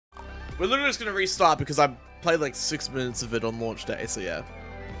We're literally just gonna restart because I played like 6 minutes of it on launch day, so yeah.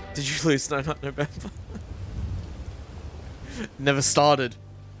 Did you lose Snow Nut November? Never started.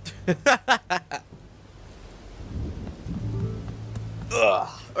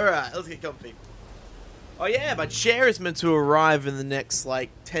 Alright, let's get comfy. Oh yeah, my chair is meant to arrive in the next,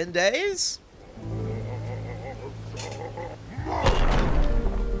 like, 10 days?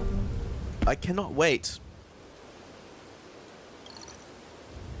 I cannot wait.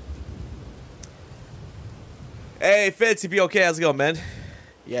 Hey, Fancy Be okay, how's it going, man?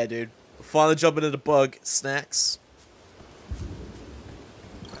 Yeah, dude. Finally jumping into Bugsnax.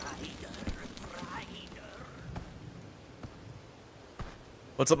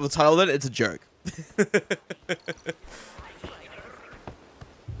 What's up with the title then? It's a joke.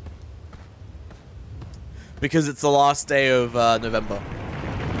 Because it's the last day of November.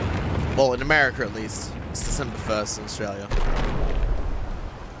 Well, in America at least. It's December 1st in Australia.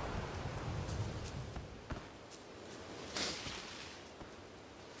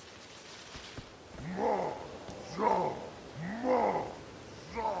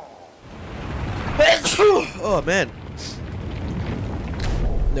 Oh man.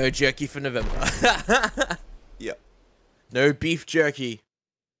 No jerky for November. Yep. No beef jerky.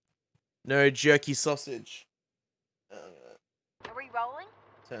 No jerky sausage. Are we rolling?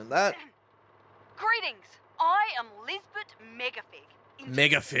 Turn that. Greetings. I am Lisbeth Megafig.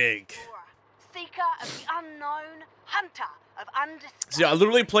 Megafig. Seeker of the unknown, hunter of undiscovered. See, I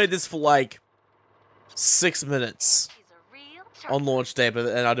literally played this for like 6 minutes on launch day, but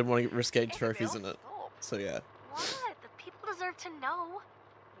and I didn't want to risk getting trophies in it. So yeah. What? The people deserve to know.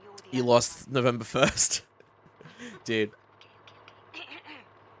 You lost November 1st. Dude.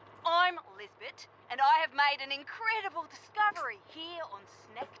 I'm Lisbeth, and I have made an incredible discovery here on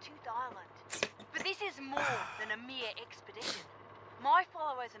Snacktooth Island. But this is more than a mere expedition. My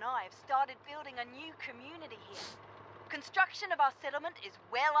followers and I have started building a new community here. Construction of our settlement is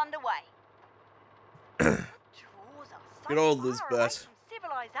well underway. Good old Lisbeth.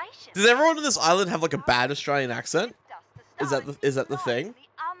 Does everyone on this island have like a bad Australian accent? Is that the thing?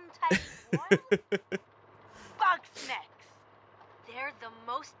 Bugsnax. They're the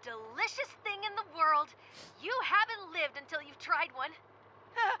most delicious thing in the world. You haven't lived until you've tried one.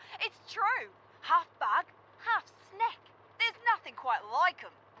 It's true. Half bug, half snack. There's nothing quite like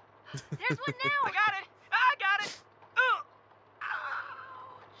them. There's one now. I got it. I got it.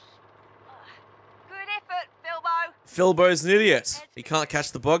 Good effort, Filbo. Filbo's an idiot. He can't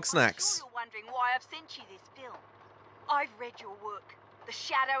catch the Bugsnax. I'm sure you're wondering why I've sent you this film. I've read your work. The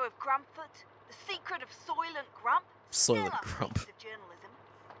Shadow of Grumpfoot, The Secret of Soylent Grump. Soylent Grump. Of journalism.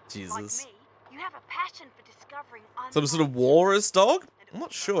 Jesus. Like me, you have a passion for discovering Some sort of walrus dog? I'm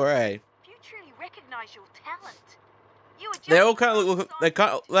not sure, eh? If you truly recognize your talent, you are just They all kind of look.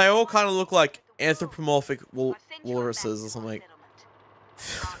 They all kind of look like anthropomorphic walruses or something. Like,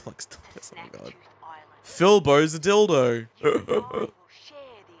 oh my god. Filbo's a dildo. You and I will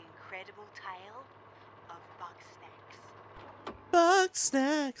share the incredible tale of Bugsnax.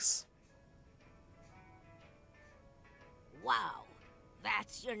 Bugsnax. Wow,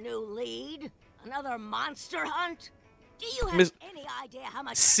 that's your new lead? Another monster hunt? Do you have Miss any idea how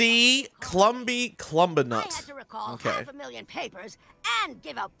much? C. Clumby Clumbernut. I had to recall Okay. 500,000 papers and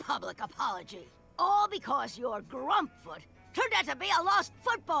give a public apology. All because your Grumpfoot turned out to be a lost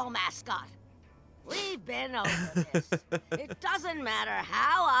football mascot. We've been over this. It doesn't matter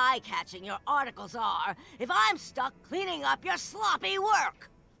how eye-catching your articles are if I'm stuck cleaning up your sloppy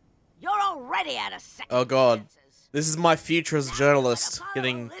work. You're already at a second. Oh god. chances. This is my future as a journalist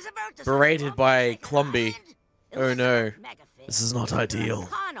getting berated by Clumby. Oh no. This is not ideal.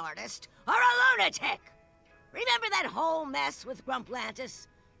 Con artist or a lunatic. Remember that whole mess with Grumplantis?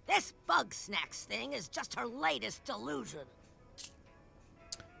 This Bugsnax thing is just her latest delusion.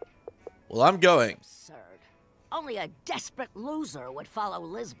 Well, I'm going. Absurd. Only a desperate loser would follow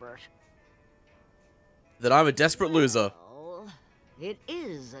Lisbeth. That I'm a desperate loser. Well, it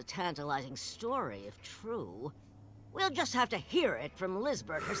is a tantalizing story if true. We'll just have to hear it from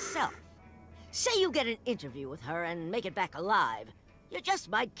Lisbeth herself. Say you get an interview with her and make it back alive. You just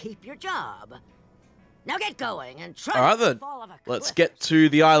might keep your job. Now get going and try Alright to then. fall off a Let's cliff. get to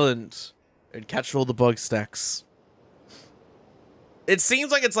the island and catch all the Bugsnax. It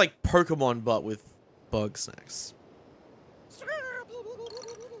seems like it's like Pokemon, but with Bugsnax.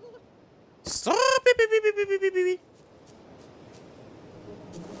 Stop! Beep, beep, beep, beep, beep, beep, beep.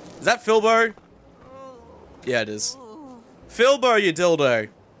 Is that Filbo? Yeah, it is. Filbo, you dildo.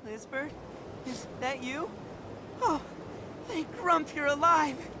 Lisbeth, is that you? Oh, thank Grump you're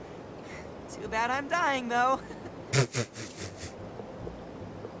alive. Too bad I'm dying, though.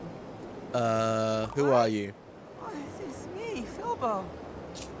 Who are you? Oh, it's me, Philbo.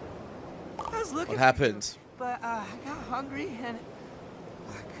 I was looking What happened? for you, but I got hungry and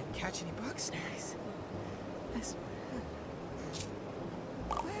I couldn't catch any Bugsnax.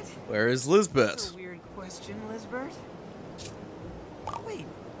 What? Where is That's Lizbert? a weird question, Lizbert. Wait,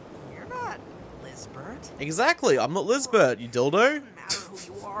 you're not Lizbert. Exactly, I'm not Lizbert, you dildo. Doesn't matter who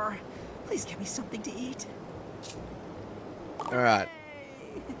you are. Please give me something to eat. Alright.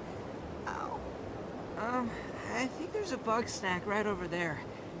 Hey. Ow. I think there's a bug snack right over there.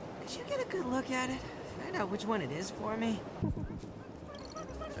 Could you get a good look at it? Find out which one it is for me.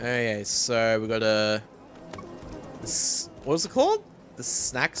 Okay, so we got a... what was it called? The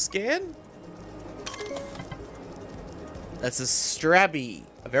snack scan? That's a strabby.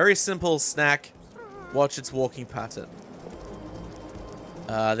 A very simple snack. Watch its walking pattern.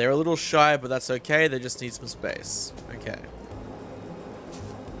 They're a little shy, but that's okay. They just need some space. Okay.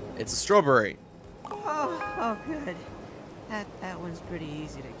 It's a strawberry. Oh, good. That one's pretty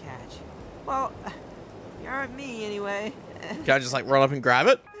easy to catch. Well, you aren't me anyway. Can I just like run up and grab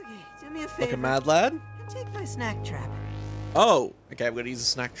it? Okay, do me a favor. Like a mad lad? And take my snack trap. Oh, okay, I'm gonna use a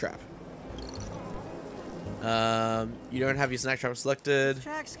snack trap. You don't have your snack trap selected.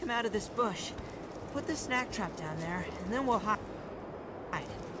 Tracks come out of this bush. Put the snack trap down there, and then we'll hide.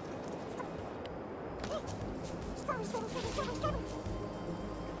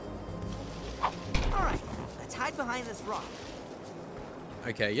 Alright, let's hide behind this rock.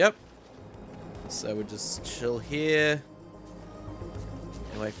 Okay, yep. So we'll just chill here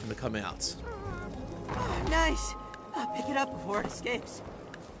and wait for them to come out. Oh, nice. I'll pick it up before it escapes.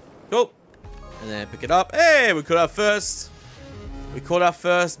 Cool. And then pick it up. Hey, we caught our first. We caught our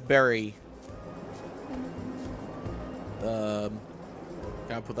first berry. Can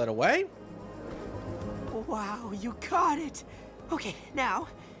I put that away? Wow, you caught it. Okay, now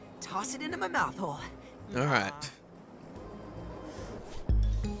toss it into my mouth hole. All right.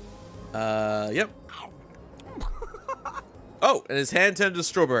 Yep. Oh, and his hand turned to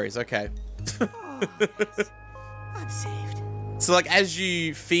strawberries. Okay. Oh, yes. I'm saved. So, like, as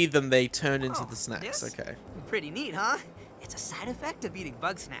you feed them, they turn into the snacks. This? Okay. Pretty neat, huh? It's a side effect of eating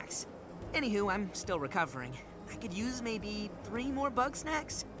Bugsnax. Anywho, I'm still recovering. I could use maybe 3 more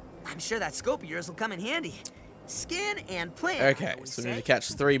Bugsnax. I'm sure that scope of yours will come in handy. Skin and plant. Okay, so we need to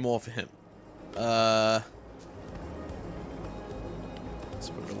catch 3 more for him. Let's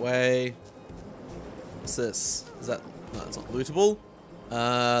put it away. What's this? Is that... No, that's not lootable.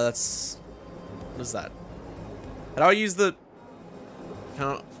 That's... What is that? How do I use the...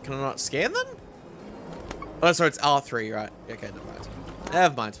 Can I not scan them? Oh, sorry, it's R3, right? Okay, never mind.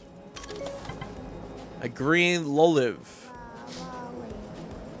 Never mind. A green lolive.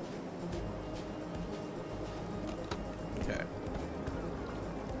 Okay.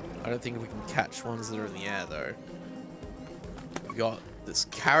 I don't think we can catch ones that are in the air, though. We got this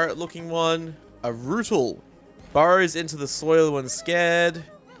carrot-looking one. A rootle. Burrows into the soil when scared.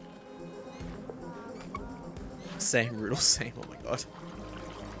 Same rootle, same. Oh my god.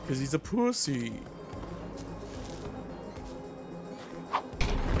 Because he's a pussy.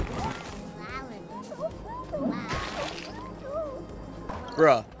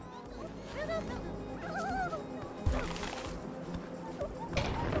 Bruh.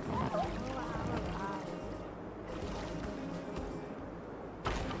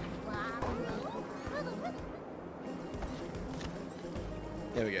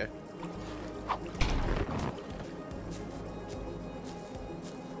 There we go.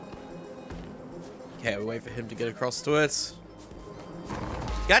 Okay, we wait for him to get across to it.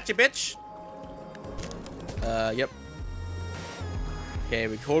 Gotcha, bitch! Yep. Okay,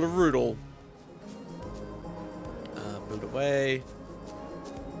 we caught a rootle. Put it away.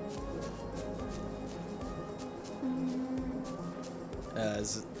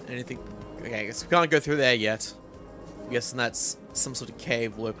 Is anything... Okay, I guess we can't go through there yet. I'm guessing that's some sort of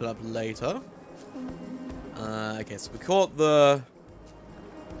cave we'll open up later. Okay, so we caught the...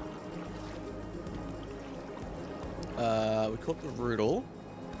 we caught the rootle.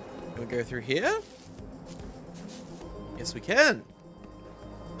 Can we go through here? Yes, we can.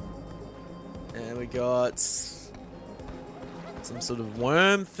 And we got some sort of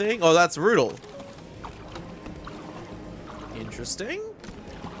worm thing. Oh, that's rootle. Interesting.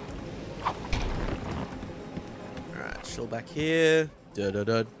 Alright, chill back here.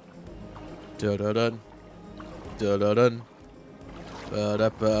 Da-da-dun. Da-da-dun. Da-da-dun.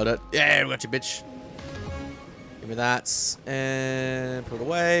 Ba-da-ba-da. Yeah, we got you, bitch. Give me that. And put it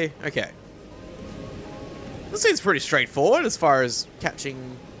away. Okay. This seems pretty straightforward as far as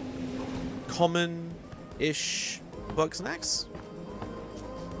catching common-ish Bugsnax.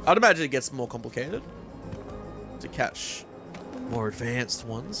 I'd imagine it gets more complicated to catch more advanced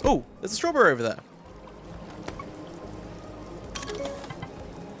ones. Oh, there's a strawberry over there.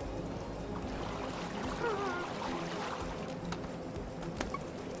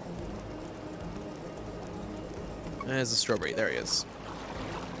 There's a strawberry. There he is.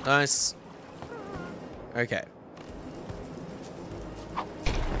 Nice. Okay.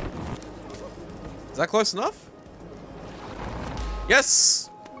 Is that close enough? Yes!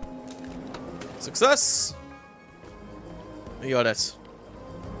 Success! We got it.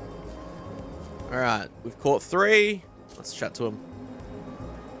 Alright, we've caught 3. Let's chat to him.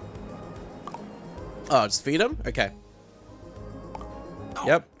 Oh, just feed him? Okay.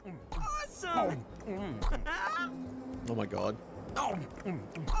 Yep. Awesome! Oh my god.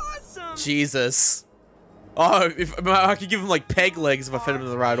 Awesome! Jesus. Oh, if I could give him like peg legs if I fed him in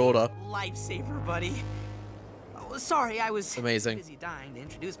the right order. Lifesaver, buddy. Oh, sorry, I was Amazing. busy dying to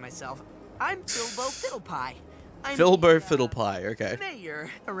introduce myself. I'm Bilbo Fiddlepie. I'm Filbo the, Fiddlepie, okay. mayor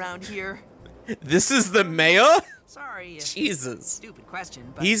around here. This is the mayor? Sorry. Jesus. Stupid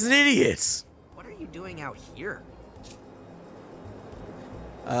question, but He's an idiot. what are you doing out here?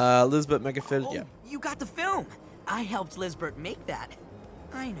 Lisbeth Megafid, Oh, yeah. you got the film. I helped Lisbeth make that.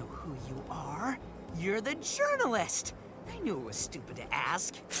 I know who you are. You're the journalist. I knew it was stupid to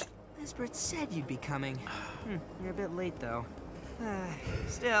ask. Lisbeth said you'd be coming. You're a bit late, though.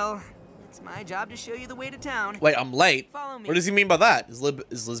 Still, it's my job to show you the way to town. Wait, I'm late? Follow me. What does he mean by that? Is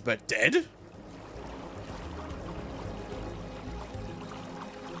Lisbeth dead?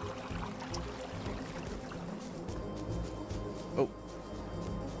 Oh.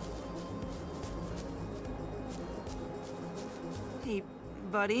 Hey,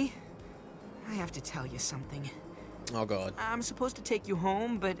 buddy. I have to tell you something. Oh god. I'm supposed to take you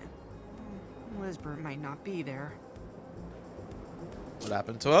home, but Lisbeth might not be there. What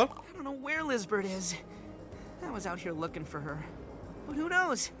happened to her? I don't know where Lisbeth is. I was out here looking for her. But who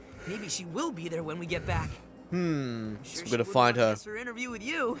knows? Maybe she will be there when we get back. So Sure we're she gonna wouldn't find wanna her. miss her interview with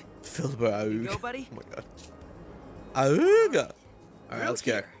you. Filbo. Go, buddy. Oh my god. Auga. Alright, let's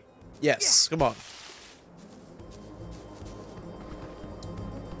go. Here. Yes, come on.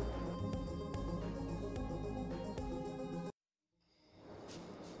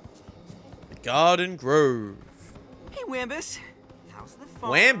 The Garden Grove. Hey, Wambus. How's the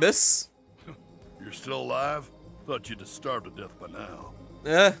farm? Wambus? You're still alive? Thought you'd have starved to death by now.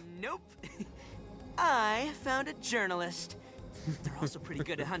 Nope. I found a journalist. They're also pretty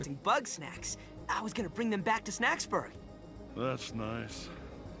good at hunting Bugsnax. I was gonna bring them back to Snacksburg. That's nice.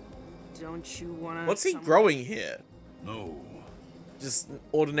 Don't you wanna... What's he growing here? No. Just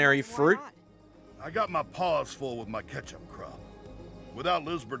ordinary fruit? I got my paws full with my ketchup crop. Without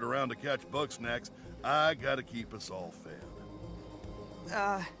Lisbeth around to catch Bugsnax, I gotta keep us all fed.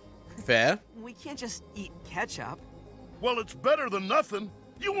 Fair. We can't just eat ketchup. Well, it's better than nothing.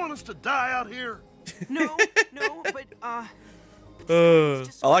 You want us to die out here? No, but, I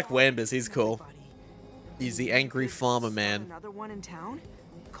like Wambus, he's cool. He's the angry farmer man. Another one in town?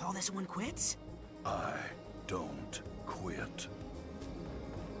 Call this one quits? I don't quit.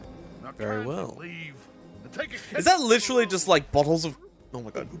 Now Very kindly well. Leave and take a Is that literally just like bottles of... Oh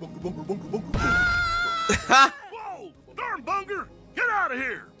my god. Whoa! Darn bunger! Get out of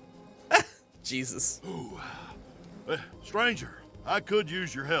here! Jesus. Stranger, I could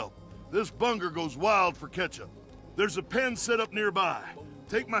use your help. This bunger goes wild for ketchup. There's a pen set up nearby.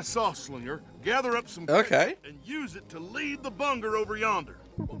 Take my sauce slinger, gather up some ketchup, Okay. and use it to lead the bunger over yonder.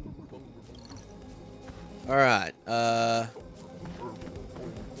 Alright,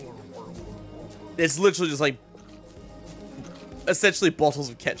 it's literally just like... essentially bottles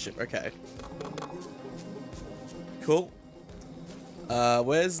of ketchup, okay. Cool.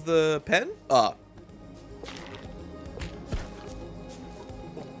 Where's the pen? Ah.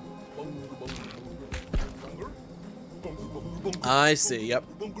 I see, yep.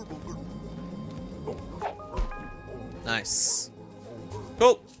 Nice.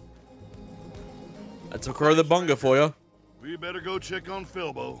 Cool. I took care of the bunga for you. We better go check on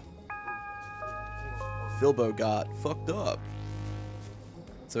Filbo. Filbo got fucked up.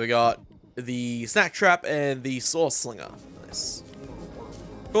 So we got the snack trap and the sauce slinger. Nice.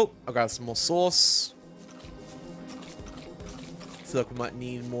 Cool. I'll grab some more sauce. Feel like we might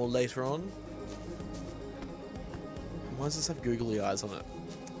need more later on. Why does this have googly eyes on it?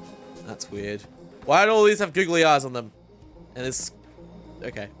 That's weird. Why do all these have googly eyes on them? And it's...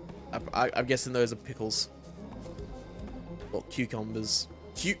 okay. I'm guessing those are pickles. Or cucumbers.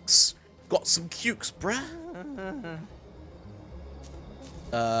 Cukes. Got some cukes, bruh.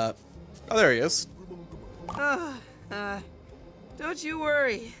 Oh, there he is. Don't you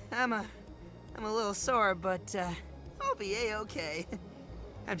worry. I'm a little sore, but I'll be a-okay.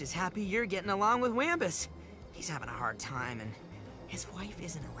 I'm just happy you're getting along with Wambus. He's having a hard time, and his wife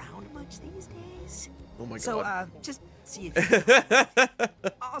isn't around much these days. Oh my god. So, just see if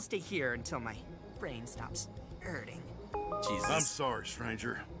I'll stay here until my brain stops hurting. Jesus. I'm sorry,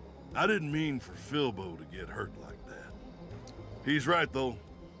 stranger. I didn't mean for Philbo to get hurt like that. He's right, though.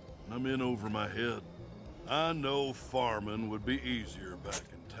 I'm in over my head. I know farming would be easier back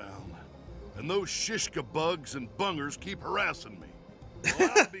in town. And those shishka bugs and bungers keep harassing me.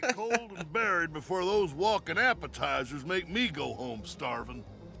 Well, I'll be cold and buried before those walking appetizers make me go home starving.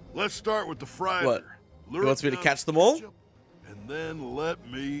 Let's start with the fryer. What? He wants me to catch them all? And then let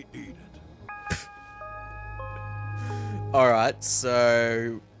me eat it. Alright,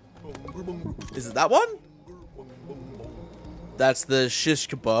 so... Is it that one? That's the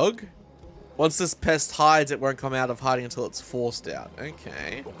shishka bug. Once this pest hides, it won't come out of hiding until it's forced out.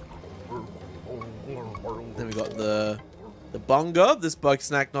 Okay. Then we got the bunga. This bug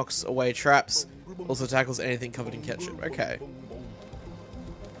snack knocks away traps. Also tackles anything covered in ketchup. Okay.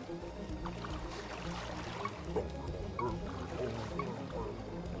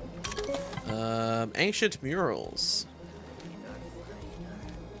 Ancient murals.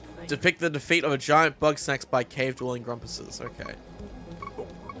 Depict the defeat of a giant Bugsnax by cave-dwelling grumpuses. Okay.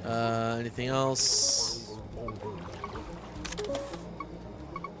 Anything else?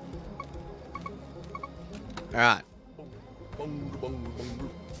 Alright.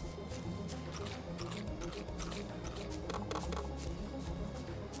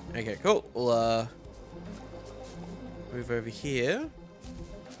 Okay, cool. We'll, move over here.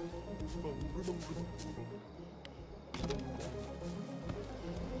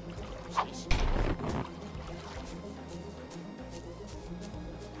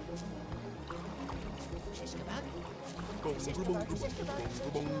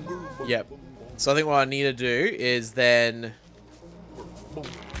 Yep. So I think what I need to do is then...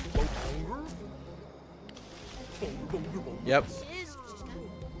 Yep.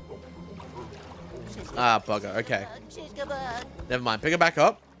 Ah, bugger. Okay. Never mind. Pick it back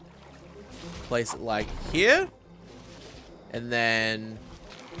up. Place it like here. And then...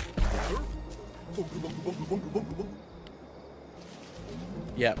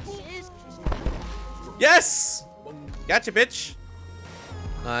 Yep. Yes! Gotcha, bitch.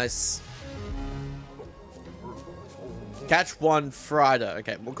 Nice. Catch one Friday.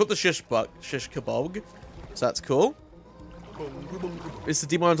 Okay, we'll call the shish kebab. So that's cool. It's the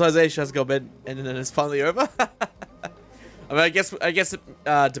demonetization has got been and then it's finally over. I mean, I guess it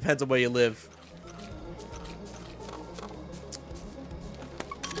depends on where you live.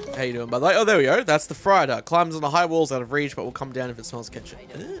 How you doing, by the way? Oh, there we go. That's the Friday. Climbs on the high walls out of reach, but will come down if it smells ketchup.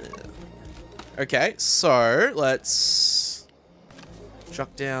 Okay, so let's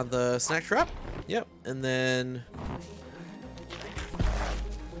chuck down the snack trap. Yep, and then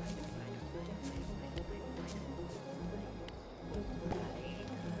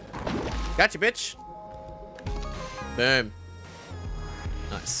gotcha, bitch. Boom.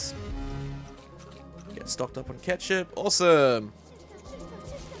 Nice. Get stocked up on ketchup. Awesome.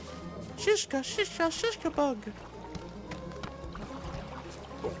 Shishka bug.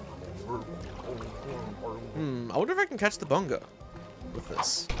 I wonder if I can catch the bunga with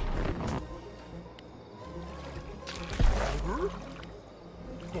this.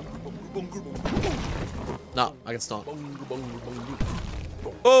 No, I guess not.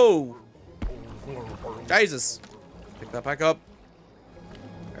 Oh! Jesus! Pick that back up.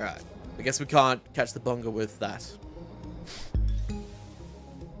 Alright. I guess we can't catch the bunga with that.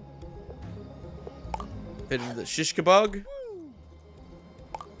 Fit into the shishka bug.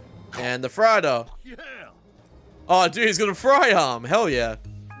 And the Friday. Yeah. Oh, dude, he's got a fry arm. Hell yeah.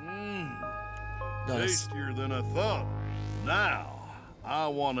 Nice. Tastier than I thought. Now, I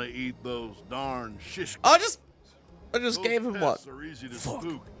want to eat those darn shish. I just Those gave him what? pests are easy to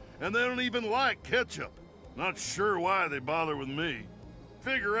spook, and they don't even like ketchup. Not sure why they bother with me.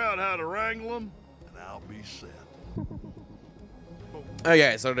 Figure out how to wrangle them, and I'll be set.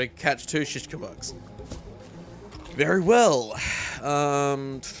 Okay, so to catch 2 shishka bugs. Very well.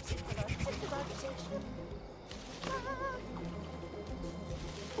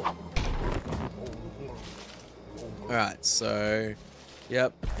 Alright, so...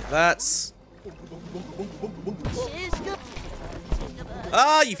 Yep, that's...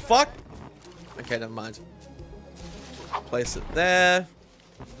 Ah, you fuck! Okay, never mind. Place it there.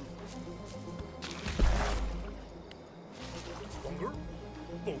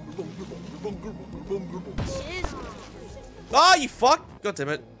 Ah, you fuck! God damn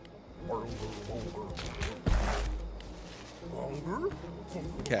it.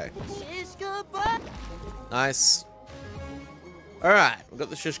 Okay. Nice. Alright, we've got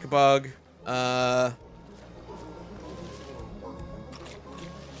the shish kebab.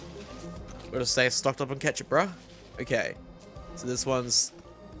 Gotta stay stocked up on ketchup, bruh. Okay. So this one's...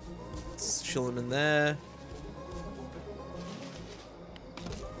 Let's chill him in there.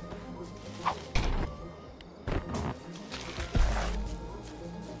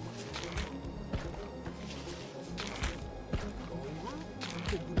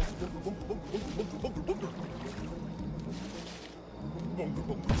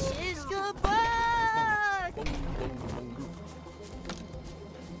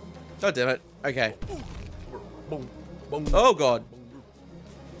 God damn it. Okay. Oh god.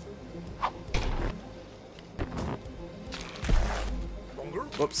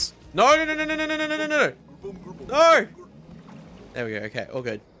 Whoops. No, no, no, no, no, no, no, no, no, no. No! There we go. Okay, all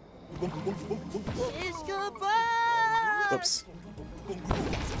good. Whoops.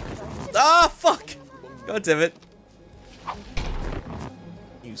 Ah, fuck! God damn it.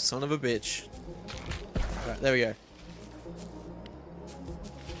 You son of a bitch. Alright, there we go.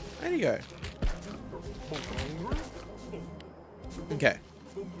 There you go. Okay.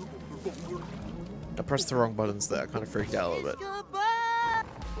 I pressed the wrong buttons there. I kind of freaked out a little bit.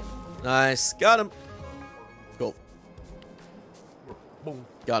 Nice. Got him. Cool.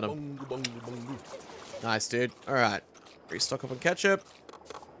 Got him. Nice, dude. Alright. Restock up on ketchup.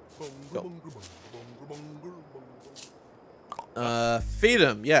 Go. Feed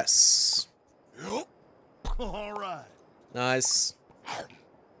him. Yes. Yep. All right. Nice.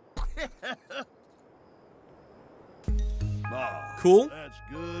 Ah, Cool. That's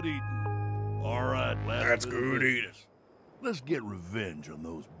good eating. All right, last That's bit of good business. eating. Let's get revenge on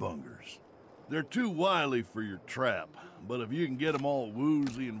those bungers. They're too wily for your trap, but if you can get them all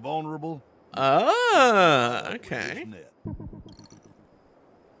woozy and vulnerable... Ah, okay. net.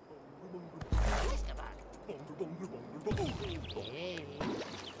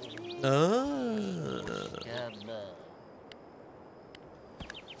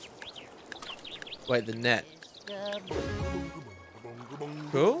 Wait, the net.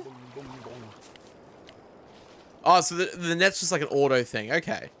 Cool. Oh, so the net's just like an auto thing.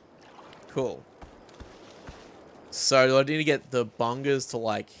 Okay. Cool. So do I need to get the bungers to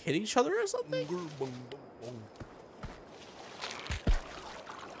like hit each other or something?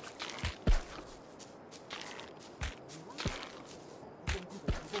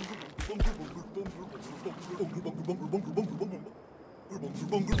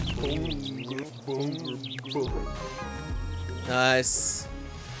 Nice.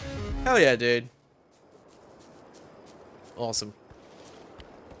 Hell yeah, dude. Awesome.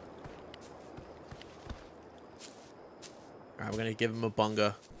 Alright, we're gonna give him a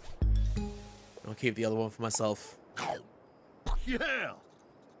bunger. I'll keep the other one for myself. Yeah.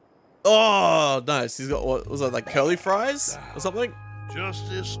 Oh, nice. He's got, what was that, like curly fries or something?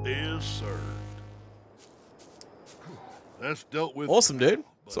 Justice is served. That's dealt with. Awesome, dude.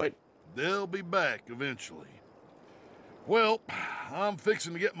 But Sweet. they'll be back eventually. Well, I'm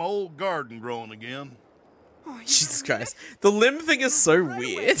fixing to get my old garden growing again. Jesus Christ. The limb thing is so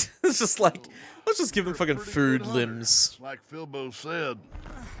weird. It's just like, let's just give him fucking Pretty food good hunter. limbs. Like Philbo said,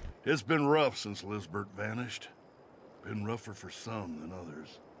 it's been rough since Lisbert vanished. Been rougher for some than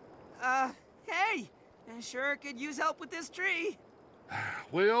others. Hey! I sure could use help with this tree.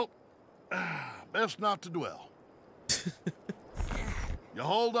 Well, best not to dwell. You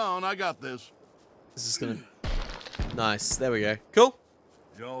hold on, I got this. This is gonna... Nice. There we go. Cool.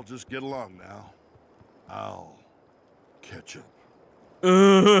 Y'all just get along now. I'll catch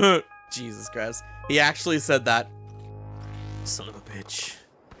up. Jesus Christ. He actually said that. Son of a bitch.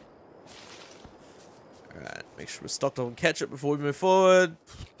 Alright, make sure we're stocked on ketchup before we move forward.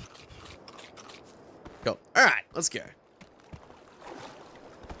 Go. Alright, let's go.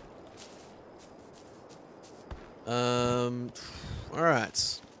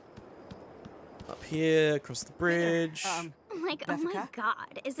 Alright. Up here, across the bridge. Like, oh my Beffica?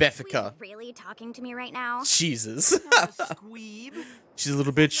 god, is this Beffica. really talking to me right now? Jesus. Squeeb. She's a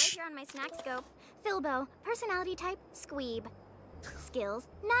little Right bitch. here on my snack scope. Philbo, personality type, squeeb. Skills,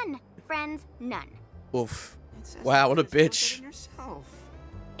 none. Friends, none. Oof. It says Wow, you what a just built it bitch. in yourself.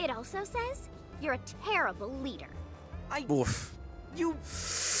 It also says, you're a terrible leader. Oof. You.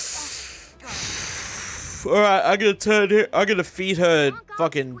 Alright, I'm gonna turn her. I'm gonna feed her Oh, God,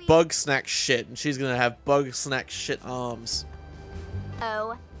 fucking sweet. Bugsnax shit, and she's gonna have Bugsnax shit arms.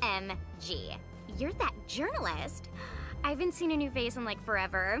 OMG. You're that journalist. I haven't seen a new face in like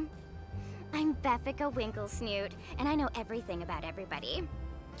forever. I'm Beffica Winklesnoot, and I know everything about everybody.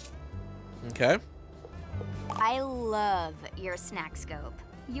 Okay. I love your snack scope.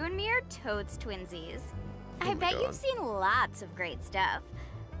 You and me are totes twinsies. I bet you've seen lots of great stuff.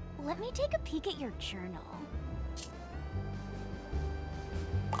 Let me take a peek at your journal.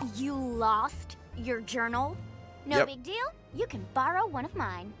 You lost your journal? No big deal. You can borrow one of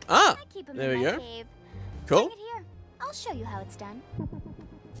mine. Ah, I keep 'em there in we my go. cave. Cool. Bring it here. I'll show you how it's done.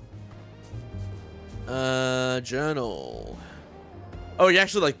 Journal. Oh, you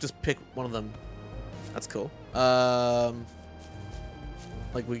actually like just pick one of them. That's cool.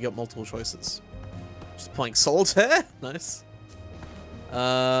 Like we got multiple choices. Just playing solitaire. Nice.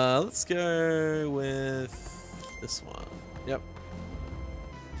 Let's go with this one. Yep.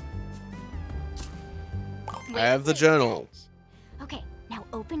 I have the journal. Okay, now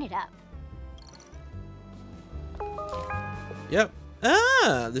open it up. Yep.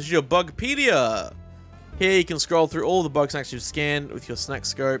 Ah, this is your Bugpedia. Here you can scroll through all the Bugsnax you've scanned with your snack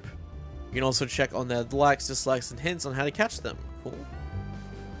scope. You can also check on their likes, dislikes, and hints on how to catch them. Cool.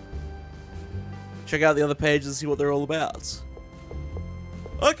 Check out the other pages and see what they're all about.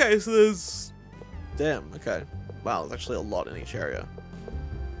 Okay, so there's... Damn, okay. Wow, there's actually a lot in each area.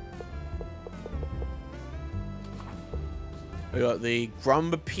 We got the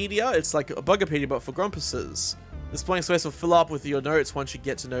Grumpedia. It's like a Bugapedia, but for grumpuses. This blank space will fill up with your notes once you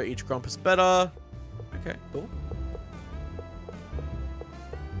get to know each grumpus better. Okay, cool.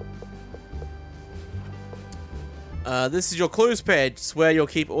 This is your clues page. It's where you'll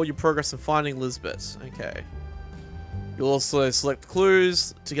keep all your progress in finding Lisbeth. Okay. You'll also select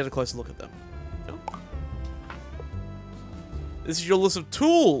clues to get a closer look at them. Cool. This is your list of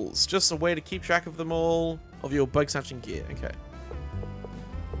tools. Just a way to keep track of them all, of your bug snatching gear. Okay.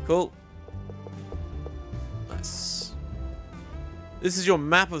 Cool. Nice. This is your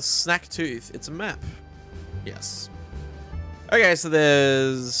map of Snacktooth. It's a map. Yes. Okay, so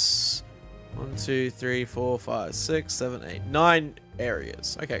there's 1, 2, 3, 4, 5, 6, 7, 8, 9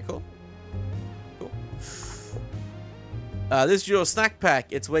 areas. Okay, cool. Cool. This is your snack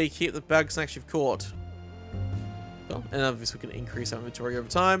pack. It's where you keep the bug snacks you've caught. Cool. And obviously we can increase our inventory over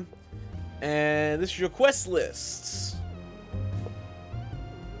time. And this is your quest list.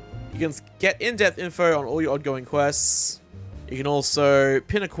 You can get in-depth info on all your ongoing quests. You can also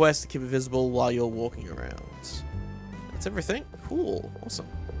pin a quest to keep it visible while you're walking around. That's everything. Cool. Awesome.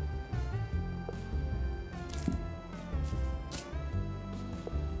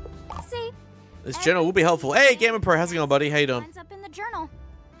 See? This journal will be helpful. Hey, Gamer Pro, how's it going, buddy? How you doing? Lines up in the journal.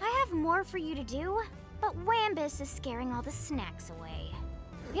 I have more for you to do, but Wambus is scaring all the snacks away.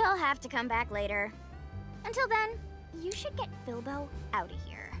 You'll have to come back later. Until then, you should get Filbo out of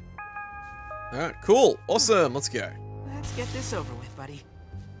here. Alright, cool. Awesome. Let's go. Let's get this over with, buddy.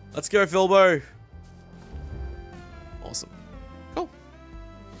 Let's go, Filbo. Awesome. Cool.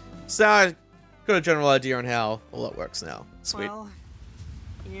 So I got a general idea on how all that works now. Sweet. Well,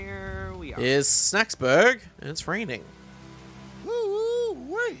 here we are. Here's Snacksburg, and it's raining.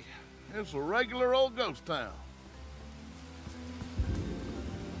 Woo-wee. It's a regular old ghost town.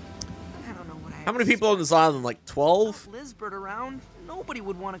 I don't know what I How many people on this island? Like 12? Lisbeth around, nobody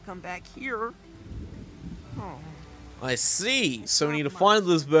would want to come back here. Oh, I see. So we need to find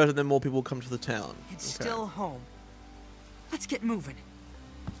Lisbeth, and then more people come to the town. it's still home. Let's get moving.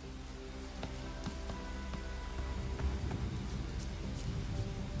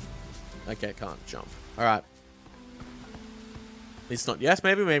 Okay, can't jump. Alright. At least not yet,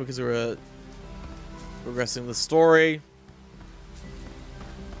 maybe because we're progressing the story.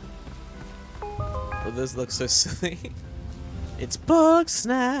 Oh, this looks so silly. It's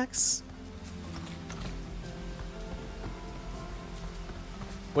Bugsnax.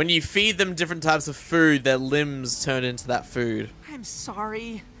 When you feed them different types of food, their limbs turn into that food. I'm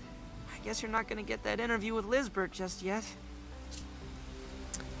sorry. I guess you're not gonna get that interview with Lisbeth just yet.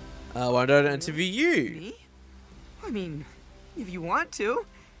 Why don't I interview you? Me? I mean, if you want to.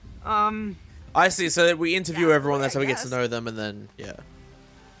 I see, so that we interview That's everyone, the way, that's how we I get to guess. know them, and then, yeah.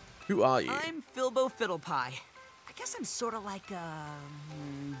 Who are you? I'm Filbo Fiddlepie. I guess I'm sort of like a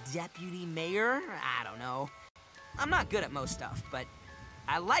deputy mayor. I don't know. I'm not good at most stuff, but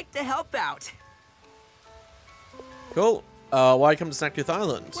I like to help out. Cool. Why come to Snacktooth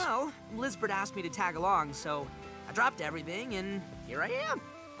Island? Well, Lisbeth asked me to tag along, so I dropped everything, and here I am.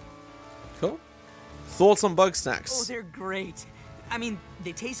 Cool. Thoughts on Bugsnax? Oh, they're great. I mean,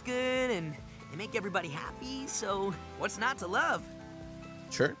 they taste good, and they make everybody happy, so what's not to love?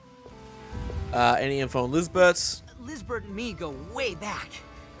 Sure. Any info on Lisbeth? Lisbeth and me go way back.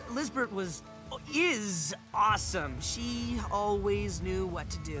 Lisbeth is awesome. She always knew what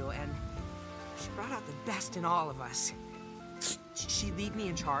to do, and she brought out the best in all of us. she'd leave me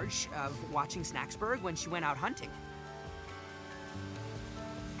in charge of watching Snacksburg when she went out hunting.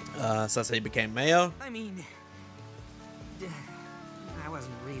 So that's how you became mayor? I mean, I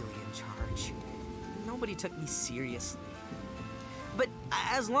wasn't really in charge. Nobody took me seriously. But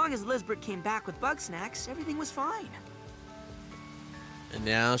as long as Lizbert came back with Bugsnax, everything was fine. And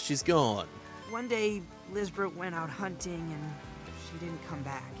now she's gone. One day, Lizbert went out hunting and she didn't come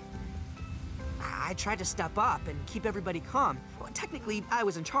back. I tried to step up and keep everybody calm. Well, technically, I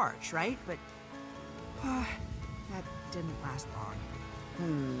was in charge, right? But that didn't last long.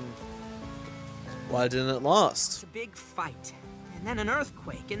 Why didn't it It's last? a big fight, and then an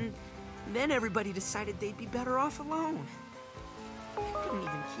earthquake, and then everybody decided they'd be better off alone. They couldn't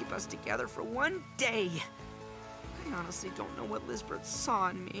even keep us together for one day. I honestly don't know what Lizbert saw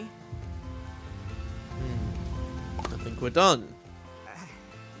in me. I think we're done.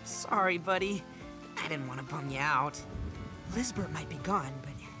 Sorry, buddy. I didn't want to bum you out. Lizbert might be gone,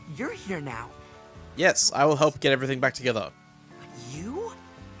 but you're here now. Yes, I will help get everything back together. But you?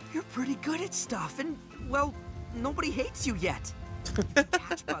 You're pretty good at stuff, and, well, nobody hates you yet.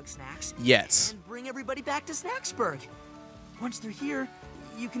 Catch Bugsnax. Yet. And bring everybody back to Snacksburg. Once they're here,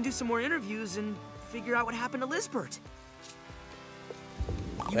 you can do some more interviews and figure out what happened to Lizbert.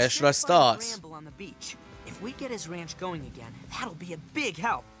 Where should I start? Gramble on the beach. If we get his ranch going again, that'll be a big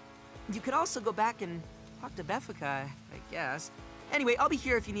help. You could also go back and talk to Beffica, I guess. Anyway, I'll be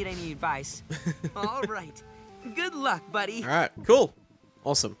here if you need any advice. All right. Good luck, buddy. All right, cool.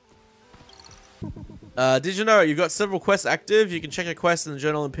 Awesome. Did you know you've got several quests active? You can check a quest in the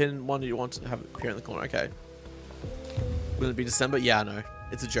journal and pin one you want to have appear in the corner. Okay. Will it be December? Yeah, I know.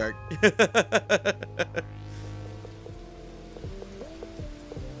 It's a joke.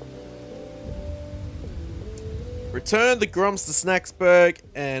 Return the Grumps to Snacksburg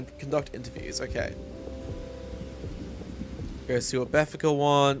and conduct interviews. Okay. Go see what Beffica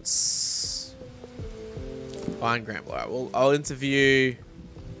wants. Find Gramble. Alright, well, I'll interview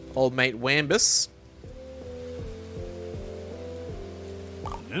old mate Wambus.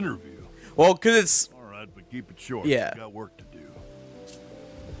 An interview? Well, because it's... Alright, but keep it short. Yeah. Got work to do.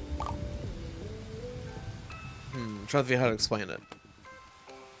 I'm trying to figure out how to explain it.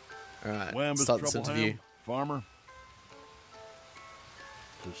 Alright, Wambus start this Troubleham, interview. farmer.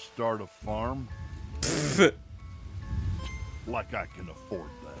 To start a farm? Like I can afford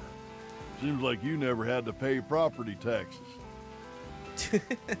that. Seems like you never had to pay property taxes. What do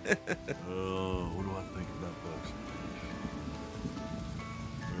I think about bugs?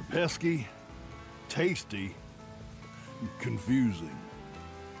 They're pesky, tasty, and confusing.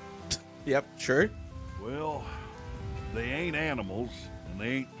 Yep, sure. Well, they ain't animals, and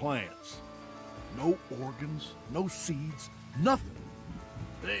they ain't plants. No organs, no seeds, nothing.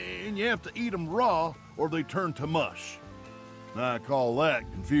 And you have to eat them raw, or they turn to mush. Now, I call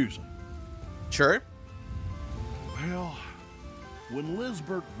that confusing. Sure. Well, when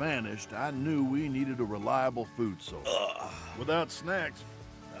Lizbert vanished, I knew we needed a reliable food source. Without snacks,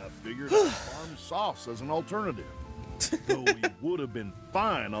 I figured I'd farm sauce as an alternative. Though we would have been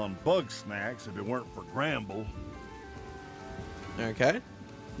fine on Bugsnax if it weren't for Gramble. Okay.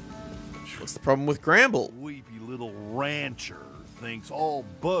 What's the problem with Gramble? Weepy little rancher thinks all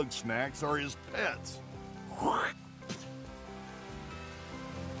Bugsnax are his pets.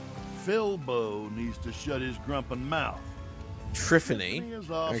 Philbo needs to shut his grumpin' mouth. Triffany. He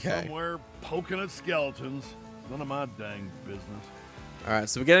is off Okay. somewhere poking at skeletons. None of my dang business. Alright,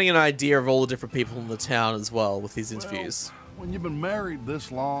 so we're getting an idea of all the different people in the town as well with these interviews. Well, when you've been married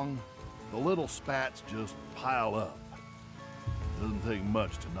this long, the little spats just pile up. Doesn't take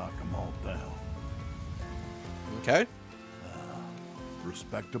much to knock them all down. Okay.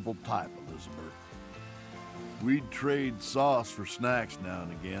 Respectable type, Elizabeth. We'd trade sauce for snacks now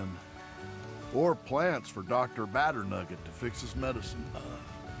and again. Or plants for Dr. Batternugget to fix his medicine.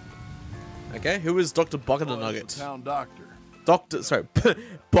 Okay, who is Dr. The Butternugget? town doctor. Sorry,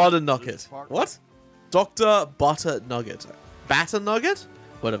 Butternugget. What? Dr. Butternugget. Batternugget?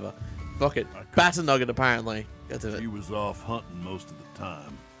 Whatever. Fuck it. Batternugget, apparently. God damn He it. was off hunting most of the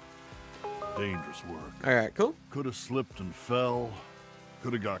time. Dangerous work. Alright, cool. Could have slipped and fell.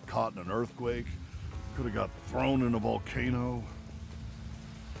 Could have got caught in an earthquake. Could have got thrown in a volcano.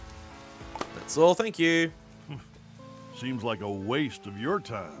 That's all, thank you. Seems like a waste of your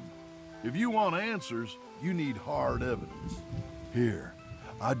time. If you want answers, you need hard evidence. Here,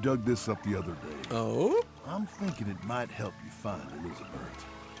 I dug this up the other day. Oh? I'm thinking it might help you find Elizabeth.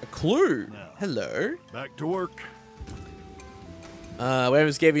 A clue. Now. Hello. Back to work.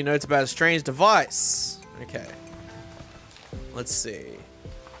 Whoever's gave you notes about a strange device. Okay. Let's see.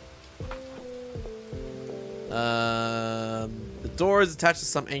 The door is attached to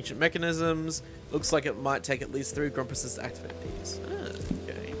some ancient mechanisms. Looks like it might take at least 3 grumpuses to activate these.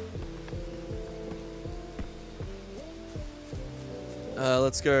 Okay.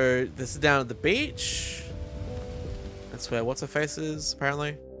 Let's go. This is down at the beach. That's where what's her face is,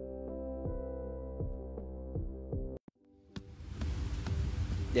 apparently.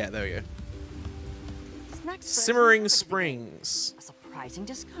 Yeah, there we go. Simmering Springs. A surprising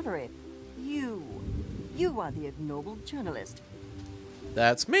discovery. You are the ignoble journalist.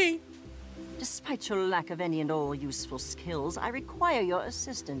 That's me. Despite your lack of any and all useful skills, I require your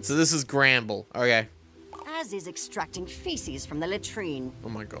assistance. So this is Gramble. Okay. As is extracting feces from the latrine. Oh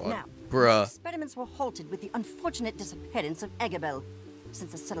my god. Now, bruh. Experiments were halted with the unfortunate disappearance of Eggabell.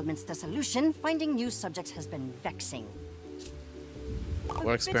 Since the settlement's dissolution, finding new subjects has been vexing.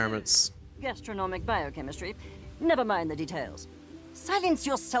 What experiments? Gastronomic biochemistry. Never mind the details. Silence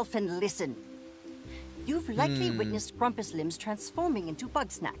yourself and listen. You've likely witnessed Grumpus limbs transforming into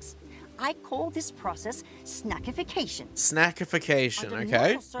Bugsnax. I call this process snackification. Snackification, Under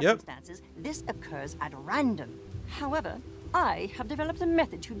okay. normal circumstances, this occurs at random. However, I have developed a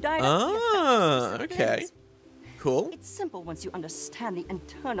method to directly affect specific okay. limbs. Cool. It's simple once you understand the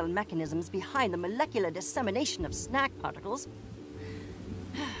internal mechanisms behind the molecular dissemination of snack particles.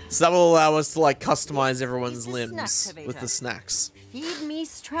 So that will allow us to like customize everyone's It's a limbs snacktivator. with the snacks. Feed me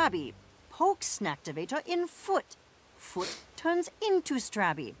Strabby. Poke Snacktivator in foot. Foot turns into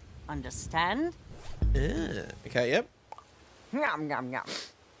Strabby. Understand? Okay, yep. Yum, yum, yum.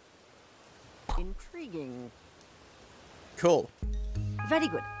 Intriguing. Cool. Very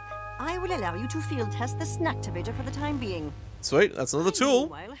good. I will allow you to field test the Snacktivator for the time being. Sweet, that's another I, tool.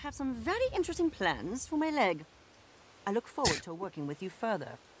 meanwhile, have some very interesting plans for my leg. I look forward to working with you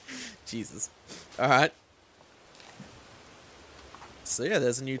further. Jesus. Alright. So yeah,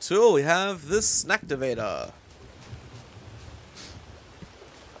 there's a new tool. We have this Snacktivator.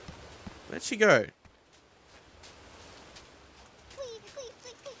 Where'd she go?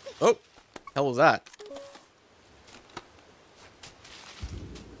 Oh, hell was that?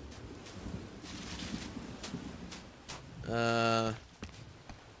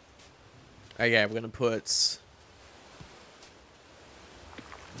 Okay, we're gonna put.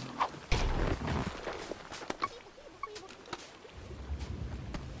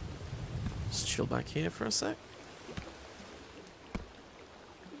 Just chill back here for a sec.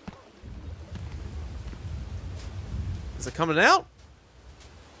 Is it coming out?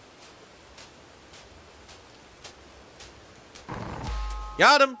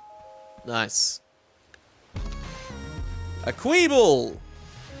 Got him! Nice. A Queeble!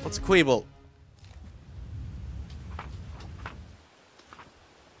 What's a Queeble?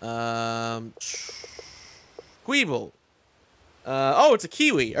 Queeble. Oh, it's a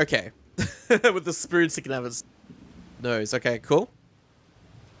kiwi. Okay. With the spoon sticking out of its nose. Okay, cool.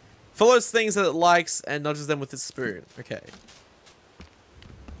 Follows things that it likes and nudges them with its spoon. Okay.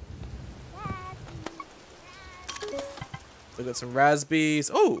 We've got some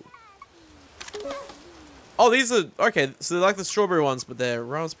raspberries. Oh! Oh, these are... Okay, so they're like the strawberry ones, but they're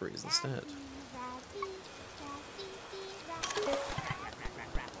raspberries instead.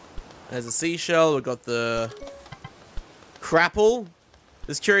 There's a seashell. We've got the... Crapple.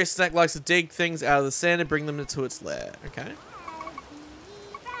 This curious snack likes to dig things out of the sand and bring them into its lair. Okay.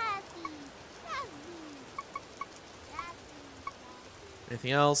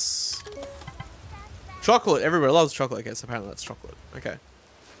 Anything else? Chocolate. Everybody loves chocolate. Okay, so apparently that's chocolate. Okay.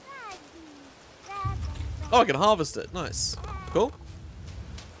 Oh, I can harvest it. Nice. Cool.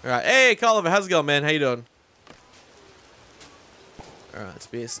 Alright. Hey, Carliver. How's it going, man? How you doing? Alright, let's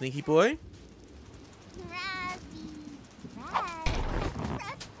be a sneaky boy.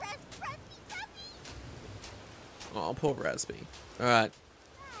 Oh, poor Raspy. Alright.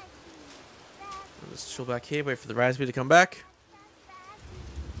 I'll just chill back here, wait for the Raspy to come back.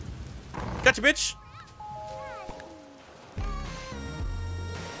 Gotcha, bitch!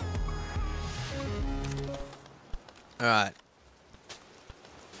 Alright.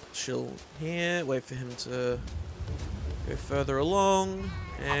 Chill here, wait for him to go further along,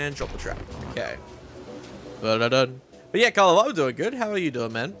 and drop the trap. Okay. Dun. But yeah, Carl, I'm doing good. How are you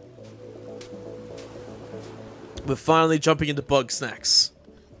doing, man? We're finally jumping into Bugsnax.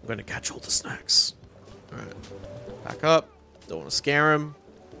 I'm going to catch all the snacks. Alright. Back up. Don't want to scare him.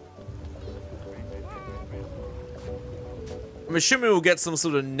 I'm assuming we'll get some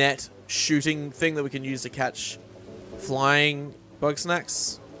sort of net shooting thing that we can use to catch flying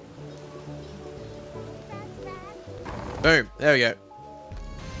Bugsnax. Boom. There we go.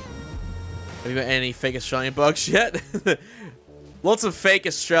 Have you got any fake Australian bugs yet? Lots of fake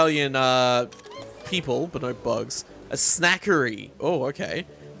Australian people, but no bugs. A snackery. Oh, okay.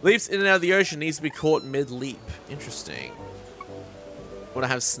 Leaps in and out of the ocean, needs to be caught mid-leap. Interesting. Want to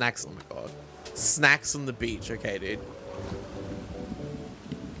have snacks? Oh my god. Snacks on the beach. Okay, dude.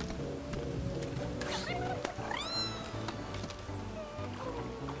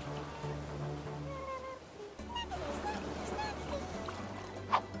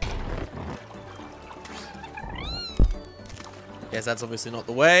 Yes, that's obviously not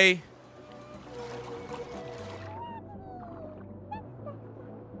the way.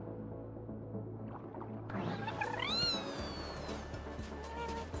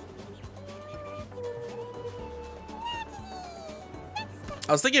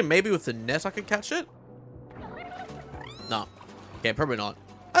 I was thinking maybe with the net I could catch it. No. Okay, probably not.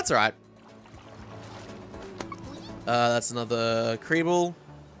 That's alright. That's another Creeble.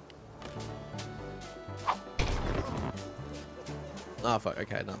 Oh, fuck.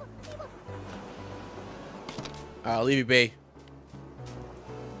 Okay, no. Alright, I'll leave you be.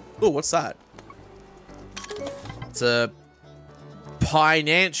 Oh, what's that? It's a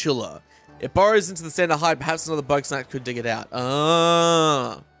Pinantula. It burrows into the center height. Perhaps another Bugsnax could dig it out.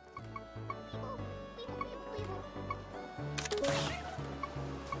 Ah.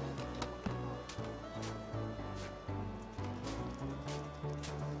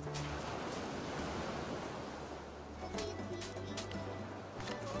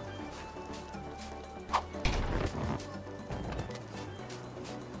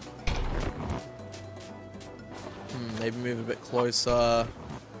 Maybe move a bit closer.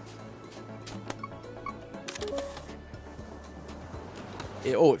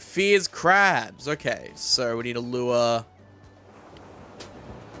 Oh, it fears crabs. Okay, so we need to lure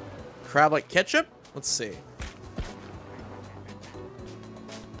crab like ketchup. Let's see.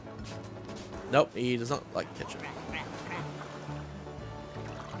 Nope, he does not like ketchup.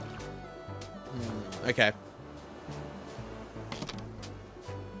 Okay.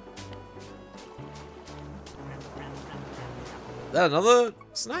 Is that another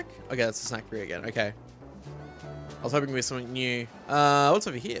snack? Okay, that's a snackery again. Okay. I was hoping to be something new. What's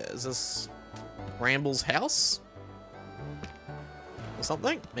over here? Is this Bramble's house? Or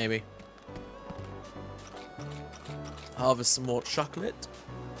something? Maybe. Harvest some more chocolate.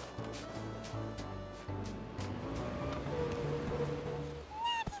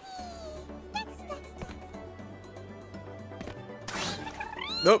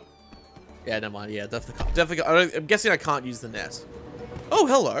 Nope. Yeah, never mind. Yeah, definitely. I'm guessing I can't use the net. Oh,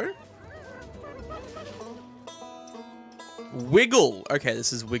 hello. Wiggle. Okay,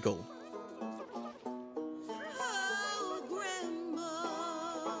 this is Wiggle.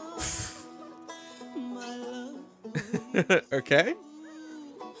 Okay.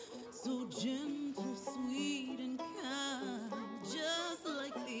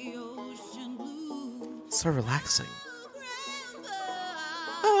 So relaxing.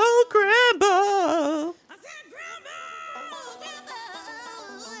 Oh, Grandpa.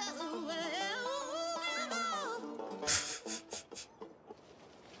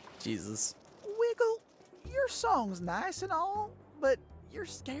 Jesus. Wiggle, your song's nice and all, but you're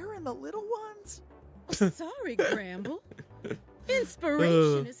scaring the little ones. Sorry, Gramble.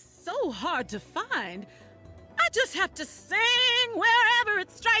 Inspiration is so hard to find. I just have to sing wherever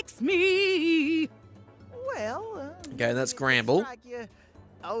it strikes me. Well, okay, that's Gramble. strike you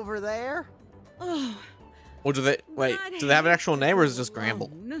over there. Oh, Or do they wait? Do they have an actual name, or is it just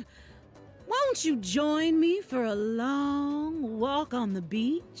Gramble? Won't you join me for a long walk on the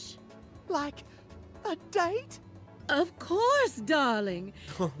beach? Like a date? Of course, darling.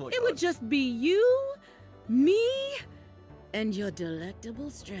 Oh my It would God. just be you, me, and your delectable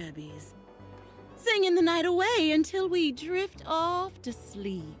strabbies. Singing the night away until we drift off to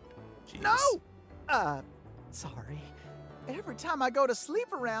sleep. Jeez. No! Sorry. Every time I go to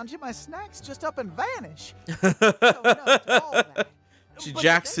sleep around you, my snacks just up and vanish. So no to all that. She But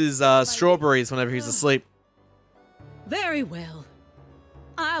jacks today, his my- strawberries whenever he's asleep. Very well.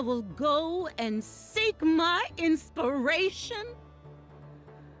 I will go and seek my inspiration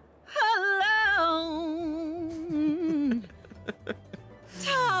alone.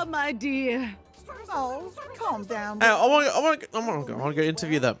 Ta, my dear. Oh, calm down. Hey, I want to go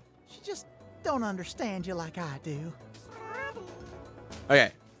interview them. She just don't understand you like I do.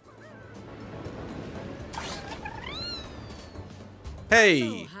 Okay. Hey.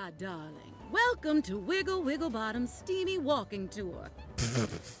 Oh, hi, darling. Welcome to Wiggle Wigglebottom's steamy walking tour.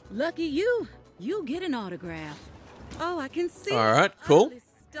 Lucky you get an autograph. Oh, I can see. All right, cool. Utterly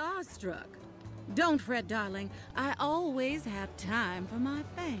starstruck. Don't fret, darling. I always have time for my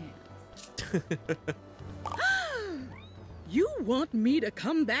fans. You want me to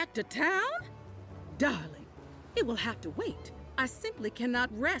come back to town? Darling, It will have to wait. I simply cannot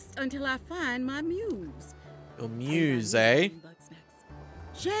rest until I find my muse. Your muse, eh?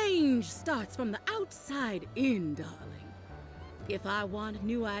 Bugsnax. Change starts from the outside in, darling. If I want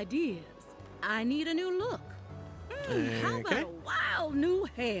new ideas, I need a new look. How about a wild new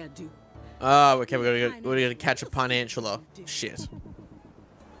hairdo? Oh, okay, we're gonna catch a pine-antler. Shit.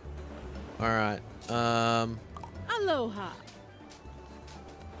 Alright. Aloha.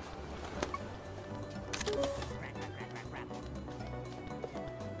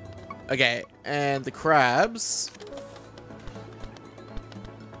 Okay, and the crabs.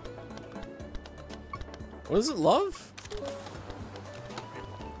 What does it love?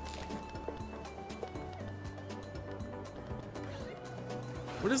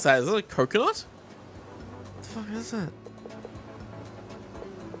 What is that? Is that a coconut? What the fuck is that?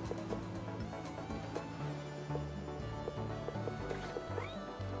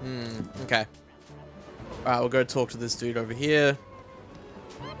 Okay. Alright, we'll go talk to this dude over here.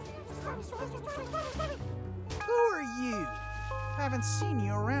 Who are you? Haven't seen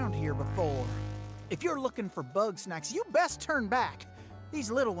you around here before. If you're looking for Bugsnax, you best turn back.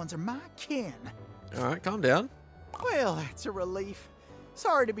 These little ones are my kin. Alright, calm down. Well, that's a relief.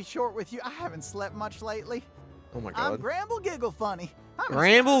 Sorry to be short with you. I haven't slept much lately. Oh my I'm god. Gramble Giggle Funny.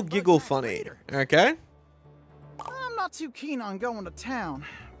 Gramble Giggle Funny. Okay. I'm not too keen on going to town,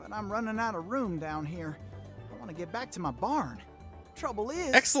 but I'm running out of room down here. I want to get back to my barn. Trouble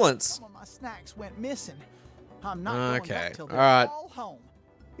is, Excellent. some of my snacks went missing. I'm not going back till they're Alright. all home.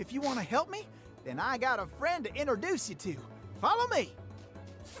 If you want to help me, then I got a friend to introduce you to. Follow me.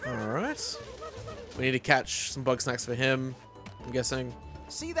 Alright. We need to catch some Bugsnax for him, I'm guessing.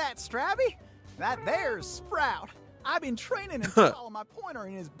 See that Strabby? That there's Sprout. I've been training him to follow my pointer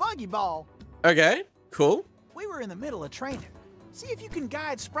in his buggy ball. Okay, cool. We were in the middle of training. See if you can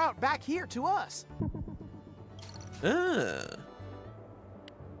guide Sprout back here to us. Ah.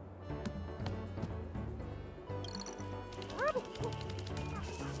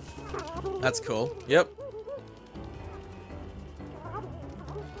 That's cool. Yep.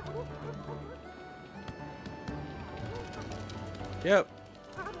 Yep.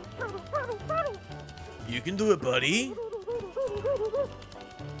 You can do it, buddy.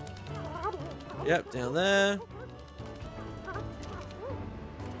 Yep, down there.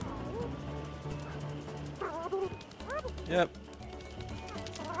 Yep.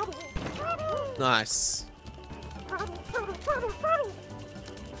 Nice.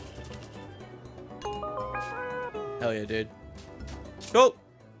 Hell yeah, dude. Cool.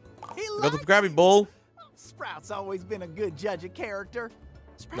 Got the grabby ball. Sprout's always been a good judge of character.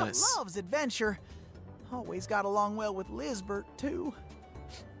 Sprout Nice. loves adventure. Always got along well with Lizbert, too.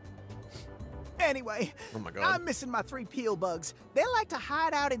 Anyway, Oh my god. I'm missing my 3 peel bugs. They like to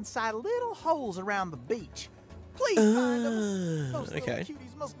hide out inside little holes around the beach. Please find them. Those little okay.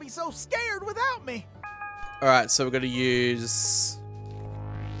 cuties must be so scared without me. Alright, so we're gonna use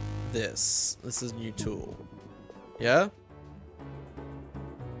this. This is a new tool. Yeah?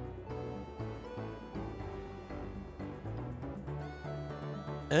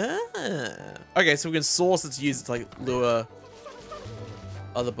 Ah. Okay, so we can source it to use it to like lure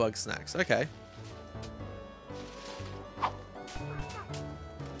other Bugsnax. Okay.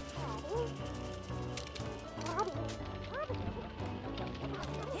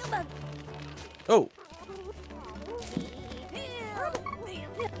 Oh.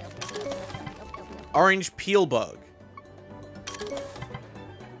 Orange peel bug.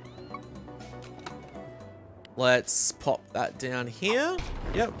 Let's pop that down here.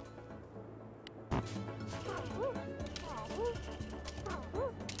 Yep.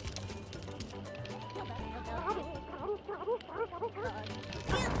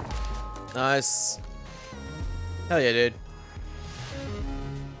 Nice. Hell yeah, dude.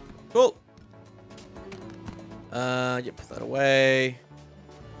 Cool. Yeah, put that away.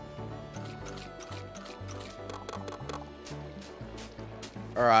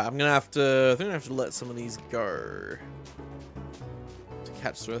 Alright, I'm gonna have to, I think I'm gonna have to let some of these go to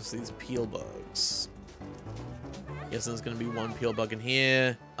catch the rest of these peel bugs. Guess there's gonna be 1 peel bug in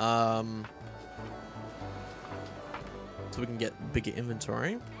here. So we can get bigger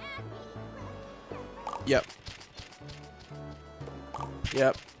inventory. Yep.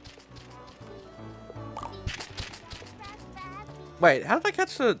 Yep. Wait, how did I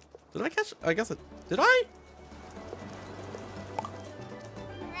catch the... Did I catch... I guess it... Did I?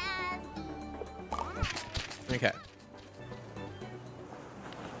 Okay.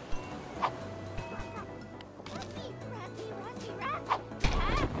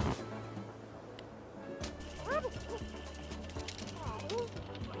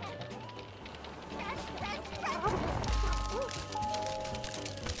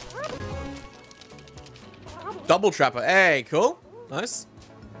 double trapper. Hey, cool. Nice.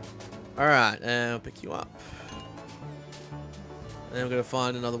 Alright, and I'll pick you up. And we're gonna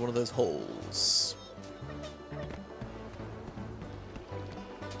find another one of those holes.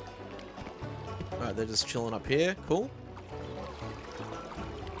 Alright, they're just chilling up here. Cool.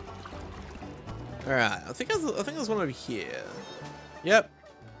 Alright, I think there's one over here. Yep.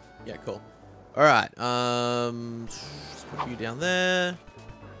 Yeah, cool. Alright, let's put you down there.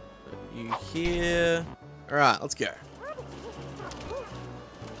 Put you here. Alright, let's go.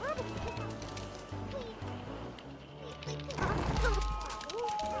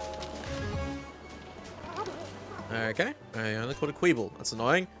 Okay, I only caught a Queeble. That's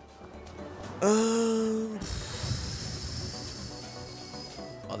annoying.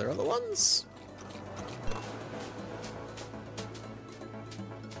 Are there other ones?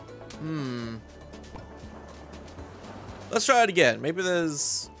 Let's try it again. Maybe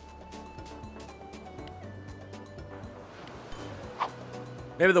there's...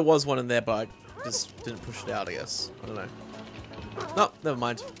 Maybe there was one in there, but I just didn't push it out, I guess. I don't know. No, never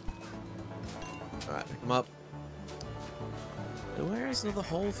mind. Alright, pick them up. Where is another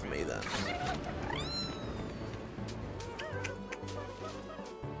hole for me, then?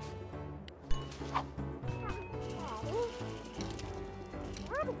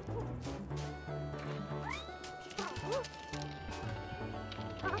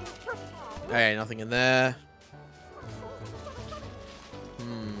 Hey, nothing in there.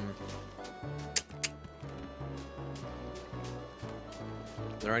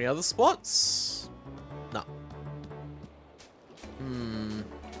 Are there any other spots? No.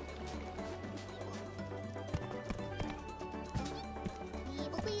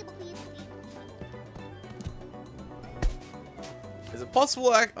 Is it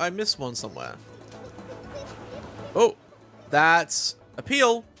possible I missed one somewhere? Oh, that's a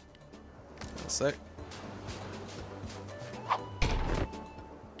peel. One sec.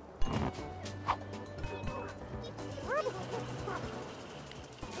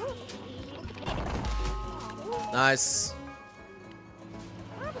 Nice.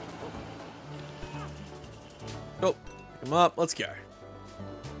 Oh, pick him up. Let's go.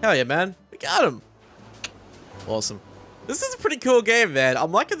 Hell yeah, man. We got him. Awesome. This is a pretty cool game, man.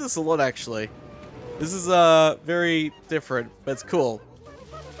 I'm liking this a lot, actually. This is very different, but it's cool.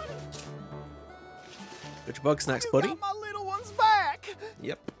 Get your Bugsnax, buddy. You got my little ones back.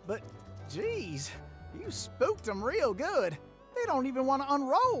 Yep. But, geez, you spooked them real good. They don't even want to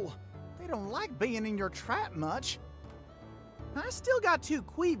unroll. They don't like being in your trap much. I still got 2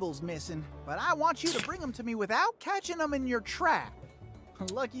 Queebles missing, but I want you to bring them to me without catching them in your trap.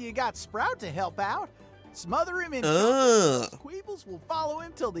 Lucky you got Sprout to help out. Smother him in Queebles will follow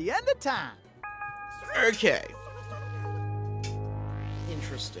him till the end of time. Okay.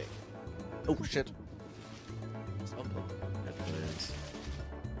 Interesting. Oh, shit.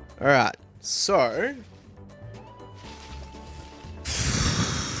 Alright, so...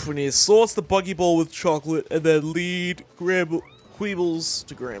 we need to sauce the buggy ball with chocolate and then lead Queebles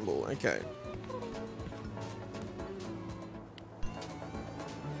to Gramble. Okay.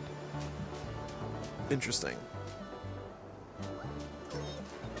 Interesting.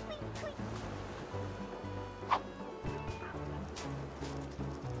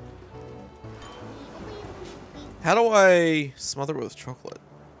 How do I smother it with chocolate?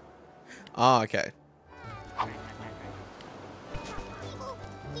 Ah, okay.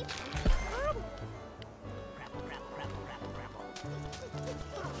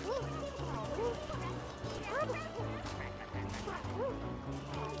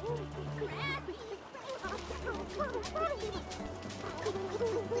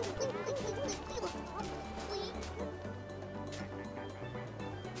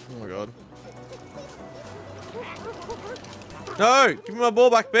 Oh my god. No! Give me my ball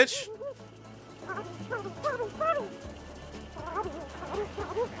back, bitch!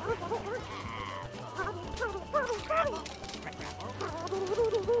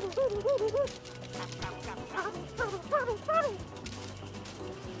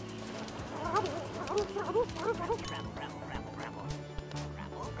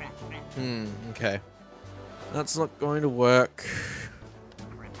 Okay. That's not going to work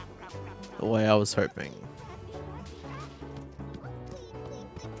the way I was hoping.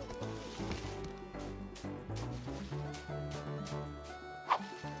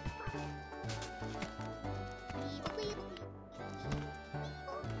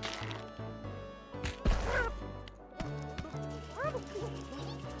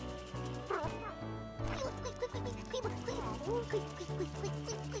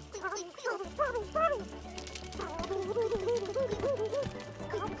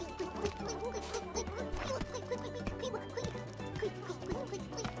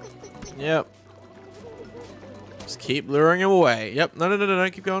 Yep. Just keep luring him away. Yep. No, no, no, no, no.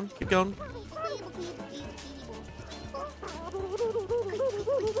 Keep going. Keep going.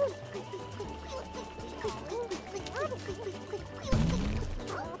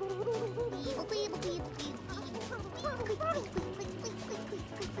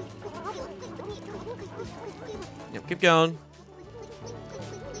 Yep. Keep going.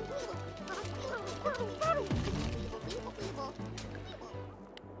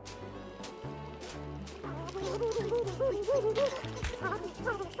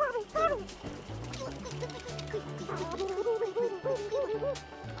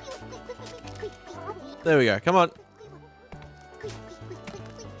 There we go. Come on.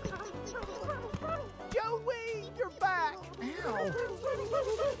 Joey, you're back. Ow.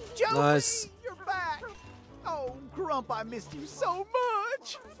 Joey, Nice. you're back. Oh, Grump, I missed you so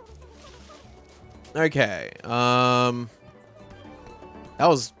much. Okay. That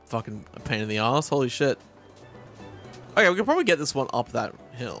was fucking a pain in the ass. Holy shit. Okay, we can probably get this one up that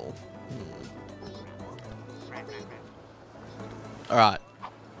hill. Alright.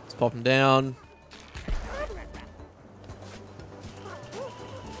 Let's pop him down.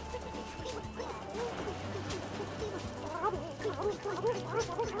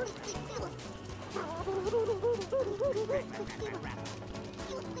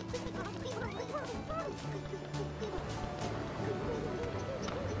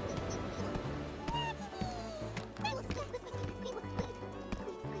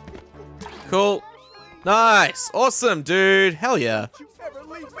 Cool. Nice. Awesome, dude. Hell yeah. You never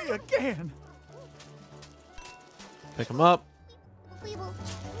leave me again. Pick him up.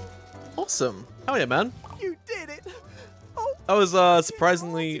 Awesome. Hell yeah, man. You did it. Oh, That was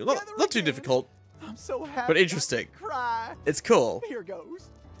surprisingly not too difficult, I'm so happy. but interesting. I could cry. It's cool. Here goes.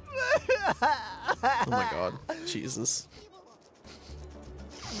 Oh my god. Jesus.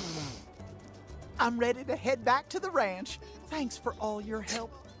 I'm ready to head back to the ranch. Thanks for all your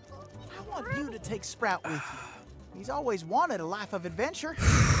help. I want you to take Sprout with you. He's always wanted a life of adventure.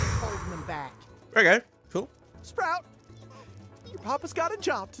 Holding him back. Okay. Cool. Sprout, your papa's got a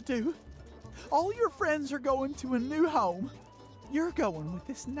job to do. All your friends are going to a new home. You're going with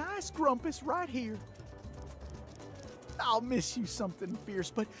this nice Grumpus right here. I'll miss you something fierce,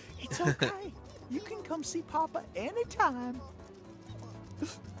 but it's okay. You can come see Papa anytime.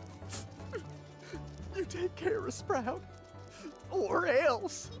 You take care of Sprout, or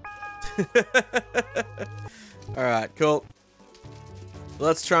else. Alright, cool.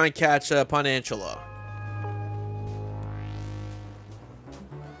 Let's try and catch Pinantula.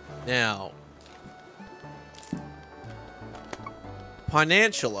 Now,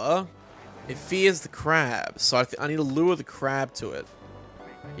 Pinantula, it fears the crab, so I need to lure the crab to it.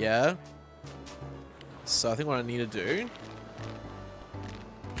 Yeah? So I think what I need to do...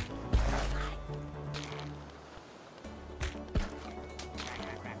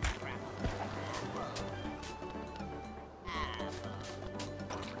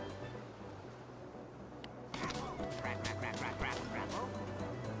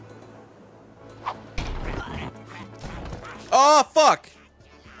 Oh, fuck!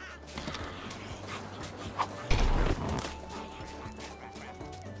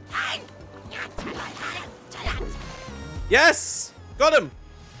 Yes! Got him!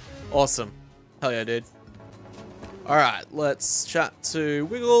 Awesome. Hell yeah, dude. Alright, let's chat to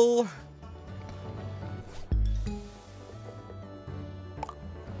Wiggle.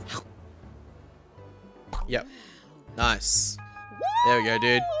 Yep. Nice. There we go,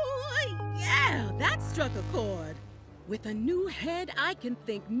 dude. Yeah, that struck a chord. With a new head, I can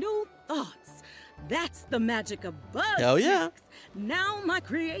think new thoughts. That's the magic of Bugsnax. Hell yeah. Now my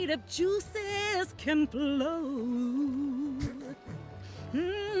creative juices can flow.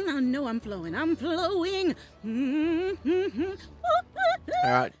 I know I'm flowing. I'm flowing.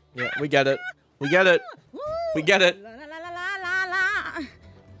 All right. Yeah, we get it. We get it. We get it. La, la, la, la, la,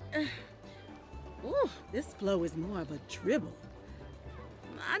 la. Ooh, this flow is more of a dribble.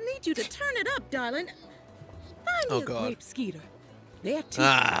 I need you to turn it up, darling. Find me a grape skeeter. They're too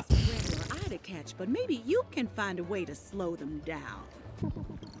fast for regular eye to catch, but maybe you can find a way to slow them down.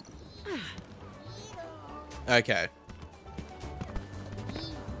 Okay.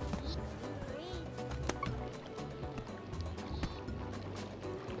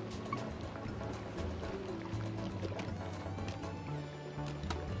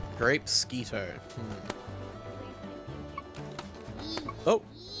 Grape Skeeto. Oh.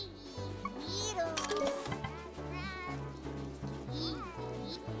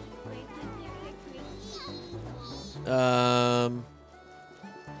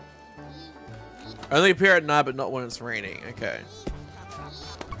 Only appear at night, but not when it's raining. Okay.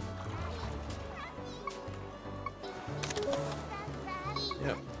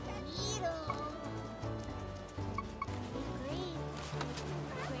 Yep.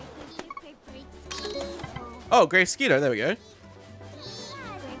 Oh, Grey Skeeto. There we go.